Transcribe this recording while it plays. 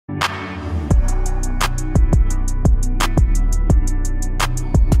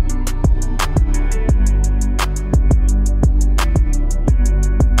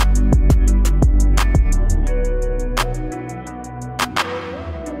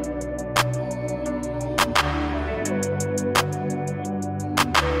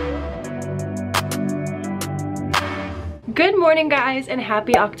morning guys, and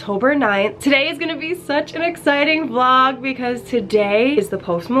happy October 9th. Today is gonna be such an exciting vlog because today is the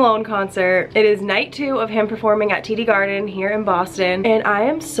Post Malone concert. It is night 2 of him performing at TD Garden here in Boston, and I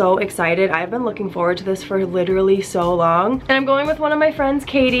am so excited. I've been looking forward to this for literally so long. And I'm going with one of my friends,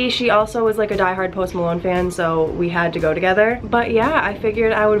 Katie. She also is like a diehard Post Malone fan, so we had to go together. But yeah, I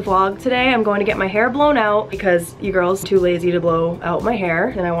figured I would vlog today. I'm going to get my hair blown out because you girls are too lazy to blow out my hair,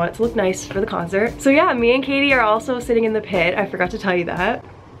 and I want it to look nice for the concert. So yeah, me and Katie are also sitting in the pit. I forgot to tell you that.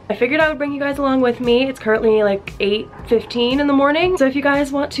 I figured I would bring you guys along with me. It's currently like 8:15 in the morning. So if you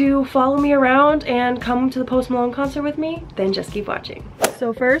guys want to follow me around and come to the Post Malone concert with me, then just keep watching.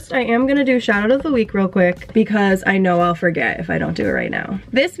 So first, I am gonna do shout out of the week real quick because I know I'll forget if I don't do it right now.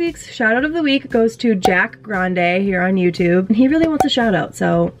 This week's shout out of the week goes to Jack Grande here on YouTube. And he really wants a shout out,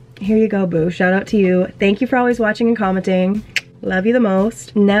 so here you go, boo. Shout out to you. Thank you for always watching and commenting. Love you the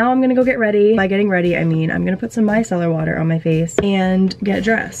most. Now I'm gonna go get ready. By getting ready, I mean I'm gonna put some micellar water on my face and get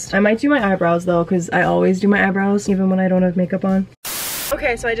dressed. I might do my eyebrows though, because I always do my eyebrows even when I don't have makeup on.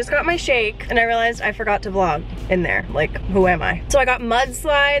 Okay, so I just got my shake and I realized I forgot to vlog in there. Like, who am I? So I got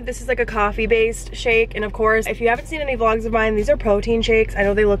Mudslide. This is like a coffee-based shake. And of course, if you haven't seen any vlogs of mine, these are protein shakes. I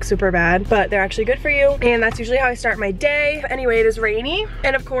know they look super bad, but they're actually good for you. And that's usually how I start my day. But anyway, it is rainy.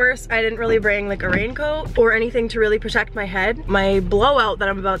 And of course, I didn't really bring like a raincoat or anything to really protect my head. My blowout that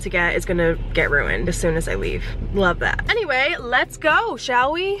I'm about to get is gonna get ruined as soon as I leave. Love that. Anyway, let's go,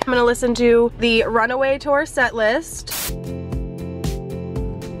 shall we? I'm gonna listen to the Runaway tour set list.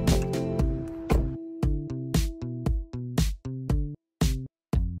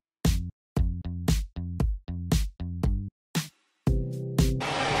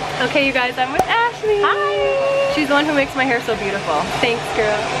 Okay, you guys, I'm with Ashley. Hi! She's the one who makes my hair so beautiful. Thanks,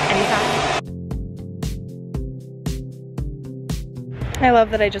 girl. Anytime. I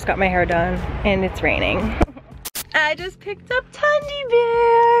love that I just got my hair done and it's raining. I just picked up Tundi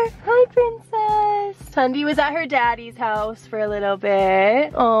Bear. Hi, princess. Tundi was at her daddy's house for a little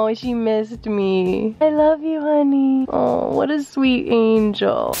bit. Oh, she missed me. I love you, honey. Oh, what a sweet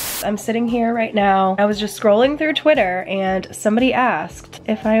angel. I'm sitting here right now. I was just scrolling through Twitter and somebody asked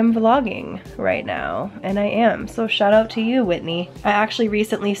if I am vlogging right now, and I am. So shout out to you, Whitney. I actually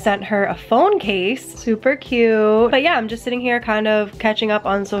recently sent her a phone case. Super cute. But yeah, I'm just sitting here kind of catching up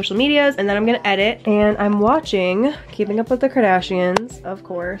on social medias, and then I'm gonna edit, and I'm watching Keeping Up with the Kardashians, of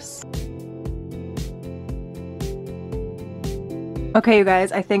course. Okay, you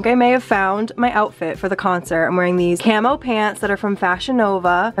guys, I think I may have found my outfit for the concert. I'm wearing these camo pants that are from Fashion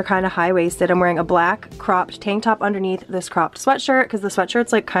Nova. They're kind of high-waisted. I'm wearing a black cropped tank top underneath this cropped sweatshirt because the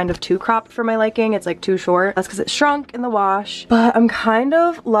sweatshirt's like kind of too cropped for my liking. It's like too short. That's because it shrunk in the wash. But I'm kind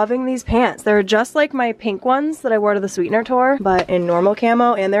of loving these pants. They're just like my pink ones that I wore to the Sweetener tour, but in normal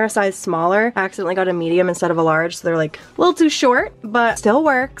camo, and they're a size smaller. I accidentally got a medium instead of a large, so they're like a little too short, but still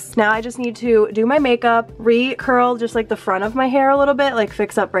works. Now I just need to do my makeup, re-curl just like the front of my hair a little bit, like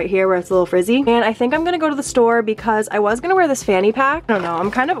fix up right here where it's a little frizzy. And I think I'm gonna go to the store because I was gonna wear this fanny pack. I don't know, I'm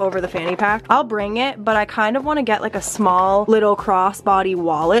kind of over the fanny pack. I'll bring it, but I kind of want to get like a small little crossbody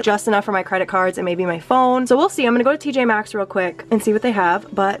wallet, just enough for my credit cards and maybe my phone. So we'll see. I'm gonna go to TJ Maxx real quick and see what they have,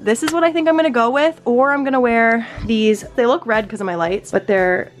 but this is what I think I'm gonna go with. Or I'm gonna wear these. They look red because of my lights, but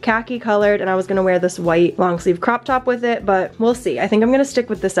they're khaki colored, and I was gonna wear this white long sleeve crop top with it, but we'll see. I think I'm gonna stick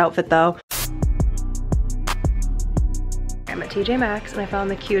with this outfit though. I'm at TJ Maxx and I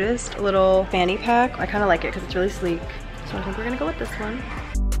found the cutest little fanny pack. I kind of like it because it's really sleek. So I think we're gonna go with this one.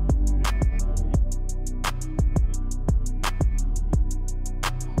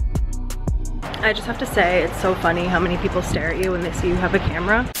 I just have to say, it's so funny how many people stare at you when they see you have a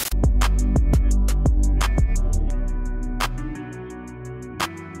camera.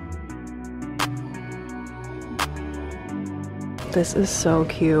 This is so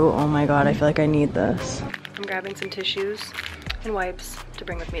cute. Oh my god, I feel like I need this. I'm grabbing some tissues and wipes to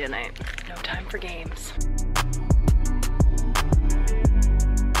bring with me tonight. No time for games.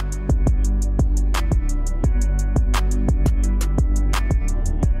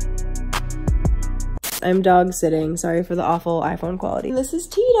 I'm dog sitting. Sorry for the awful iPhone quality. This is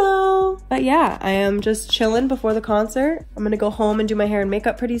Tito. But yeah, I am just chilling before the concert. I'm gonna go home and do my hair and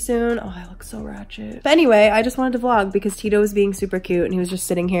makeup pretty soon. Oh, I look so ratchet. But anyway, I just wanted to vlog because Tito was being super cute and he was just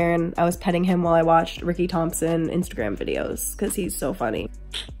sitting here and I was petting him while I watched Ricky Thompson Instagram videos because he's so funny.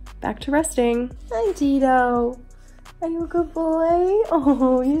 Back to resting. Hi, Tito. Are you a good boy?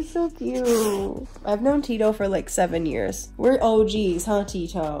 Oh, you're so cute. I've known Tito for like 7 years. We're OGs, huh,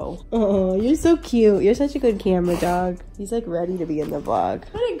 Tito? Oh, you're so cute. You're such a good camera dog. He's like ready to be in the vlog.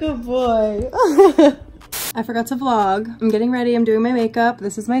 What a good boy. I forgot to vlog. I'm getting ready. I'm doing my makeup.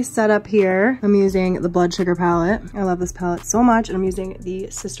 This is my setup here. I'm using the Blood Sugar palette. I love this palette so much. And I'm using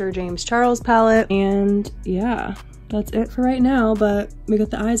the Sister James Charles palette. And yeah, that's it for right now, but we got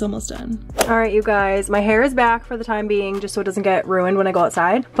the eyes almost done. All right, you guys, my hair is back for the time being, just so it doesn't get ruined when I go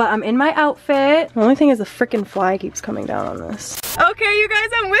outside. But I'm in my outfit. The only thing is the freaking fly keeps coming down on this. Okay, you guys,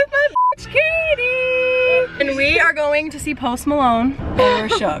 I'm with my bitch Katie. And we are going to see Post Malone.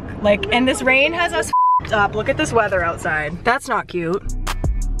 And we're shook. Like, and this rain has us up. Look at this weather outside. That's not cute.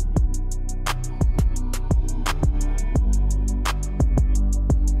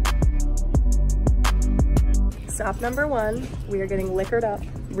 Stop number one, we are getting liquored up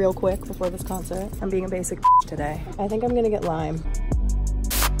real quick before this concert. I'm being a basic today. I think I'm gonna get lime.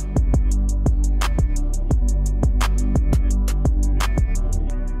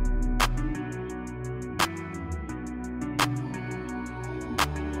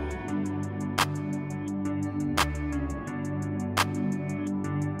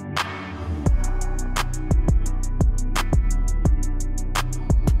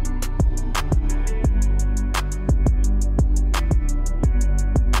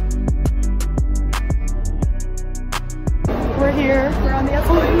 We're here. We're on the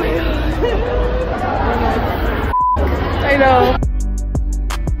escalator. I know.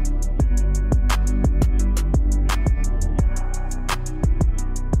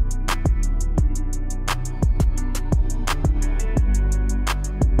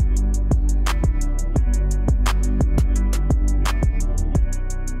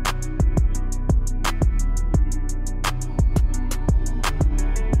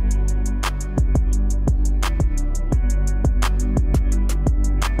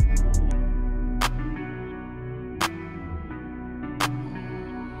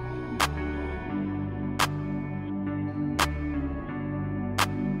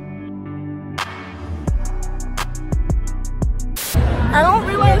 I don't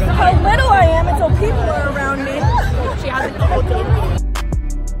realize how little I am until people are around me. She has a couple days.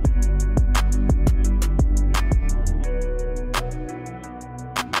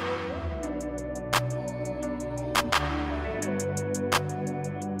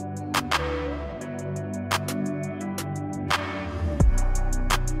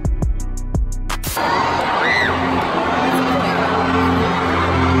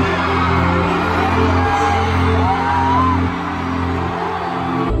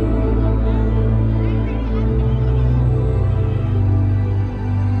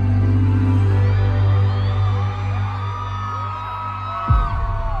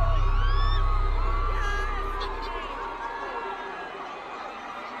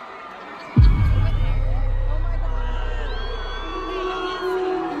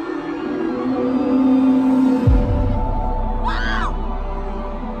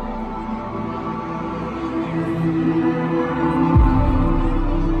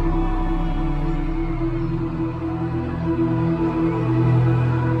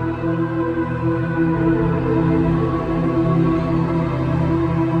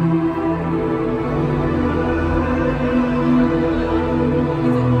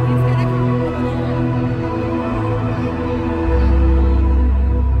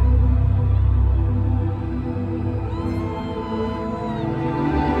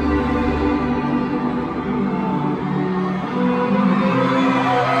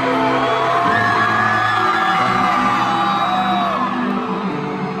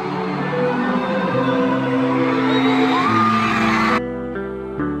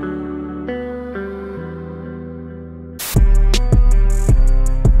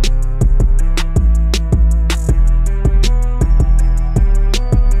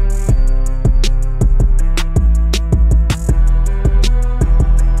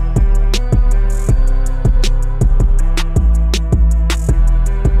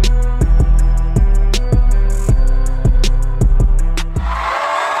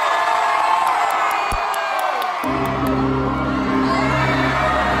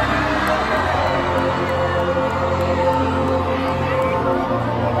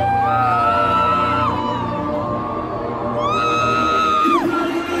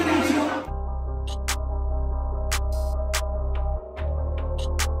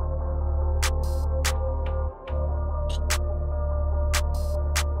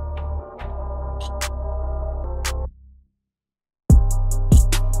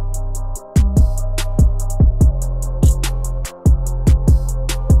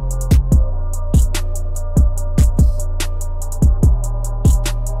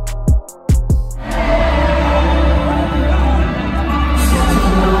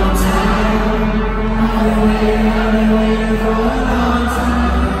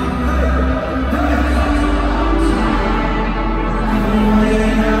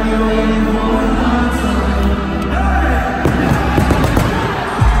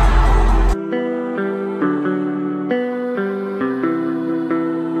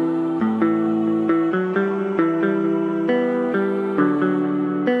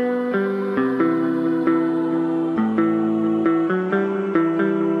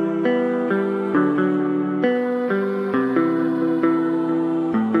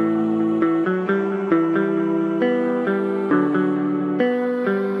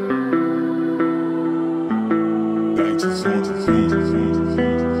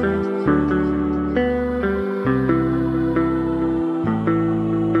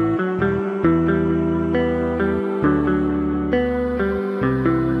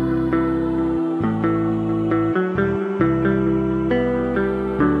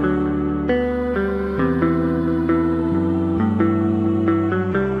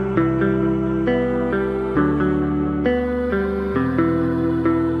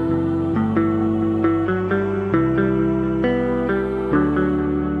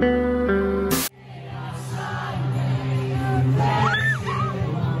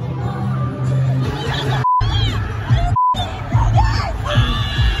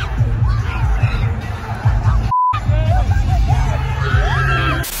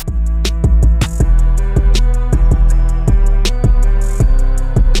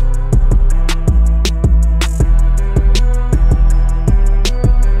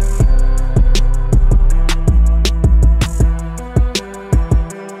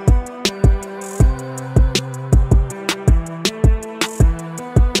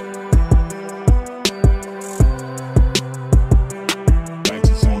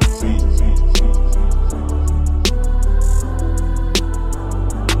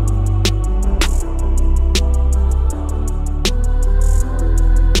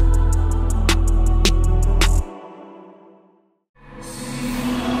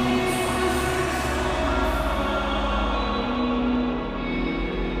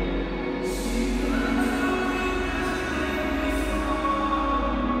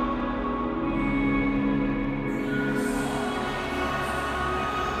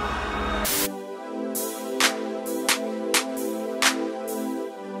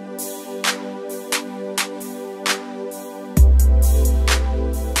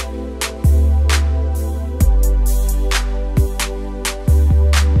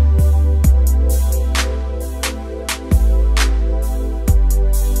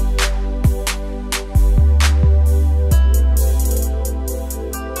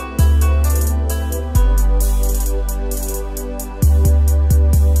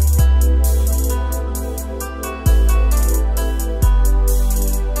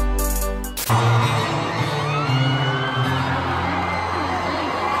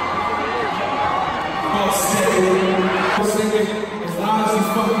 I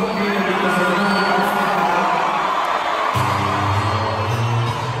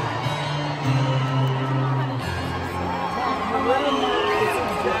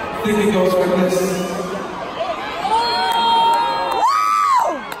think it goes like this.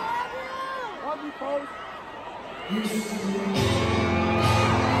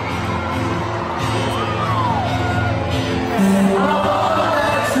 And all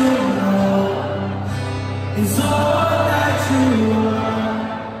that you know is all that you are.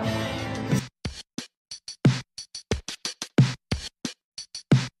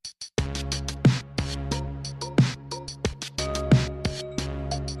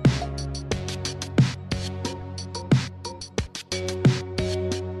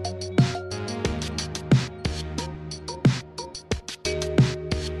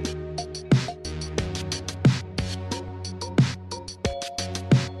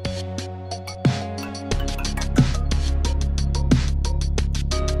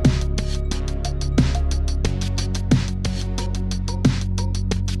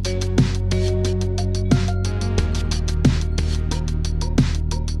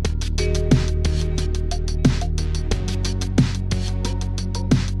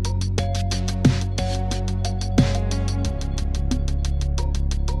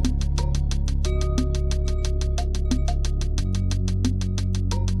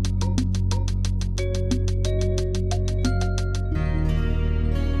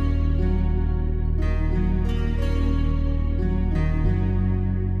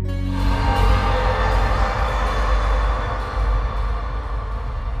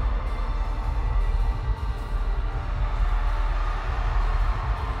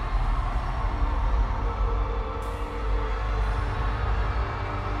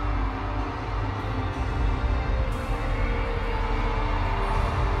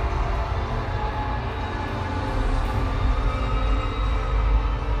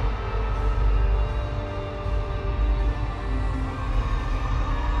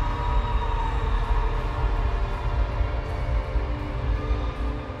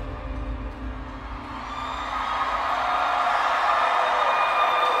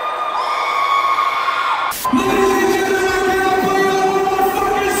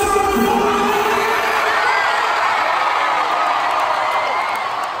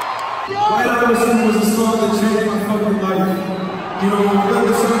 Iverson was a song that changed my fucking life. You know, like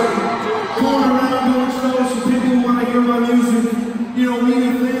I said, going around doing shows for people who want to hear my music, you know,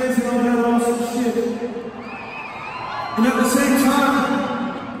 meeting fans and all that awesome shit. And at the same time,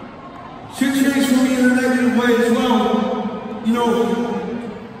 shit changed for me in a negative way as well. You know,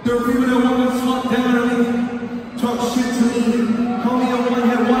 there were people that wanted to talk down on me, talk shit to me, call me a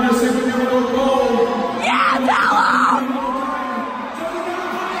one-hit wonder, say we never go gold. Yeah, tell them!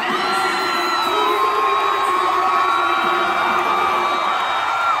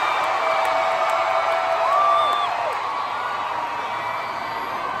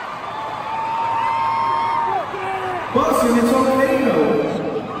 Busting, it's okay though.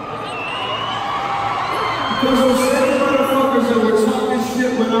 Because those same motherfuckers that were talking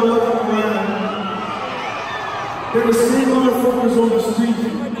shit when I wasn't around, they're the same motherfuckers on the street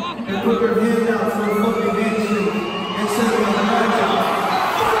that put their hand out for a fucking handshake and said it was my job.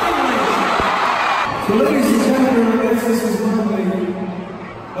 So ladies and gentlemen, I guess this is my way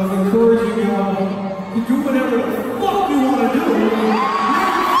of encouraging y'all to do whatever the fuck you want to do.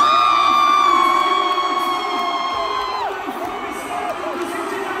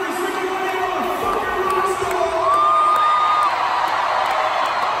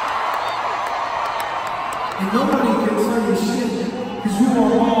 And nobody can tell you shit, because you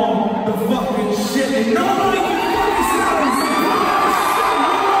are all the fucking shit, and nobody can fucking tell you shit.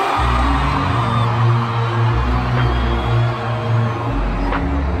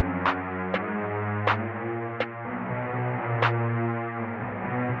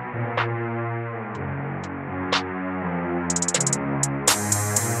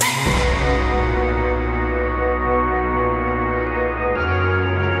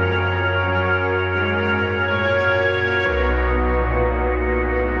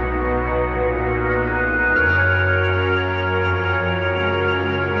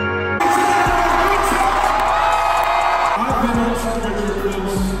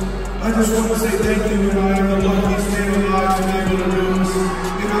 I just want to say thank you, and I am the luckiest man alive to be able to do this.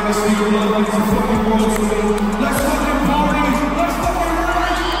 And honestly, the love is a fucking world, so let's fucking party! Let's fucking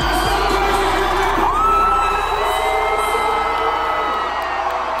ride!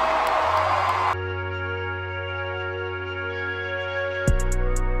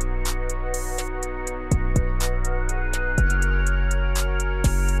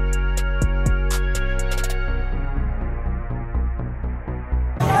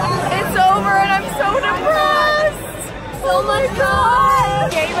 my god! I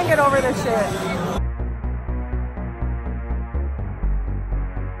can't even get over this shit.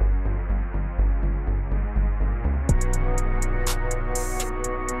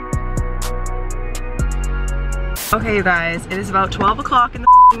 Okay, you guys, it is about 12 o'clock in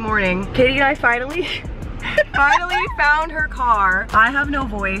the morning. Katie and I finally found her car. I have no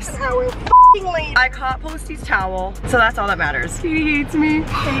voice. We're late. I caught Posty's towel, so that's all that matters. Katie hates me.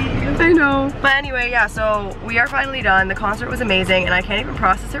 I know. But anyway, yeah, so we are finally done. The concert was amazing, and I can't even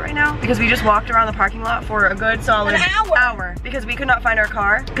process it right now because we just walked around the parking lot for a good solid hour because we could not find our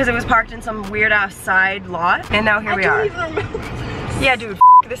car because it was parked in some weird ass side lot, and now here we are. Yeah, dude,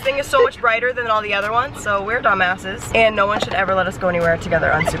 this thing is so much brighter than all the other ones, so we're dumbasses, and no one should ever let us go anywhere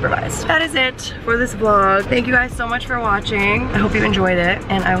together unsupervised. That is it for this vlog. Thank you guys so much for watching. I hope you enjoyed it,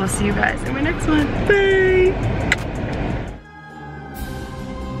 and I will see you guys in my next one. Bye!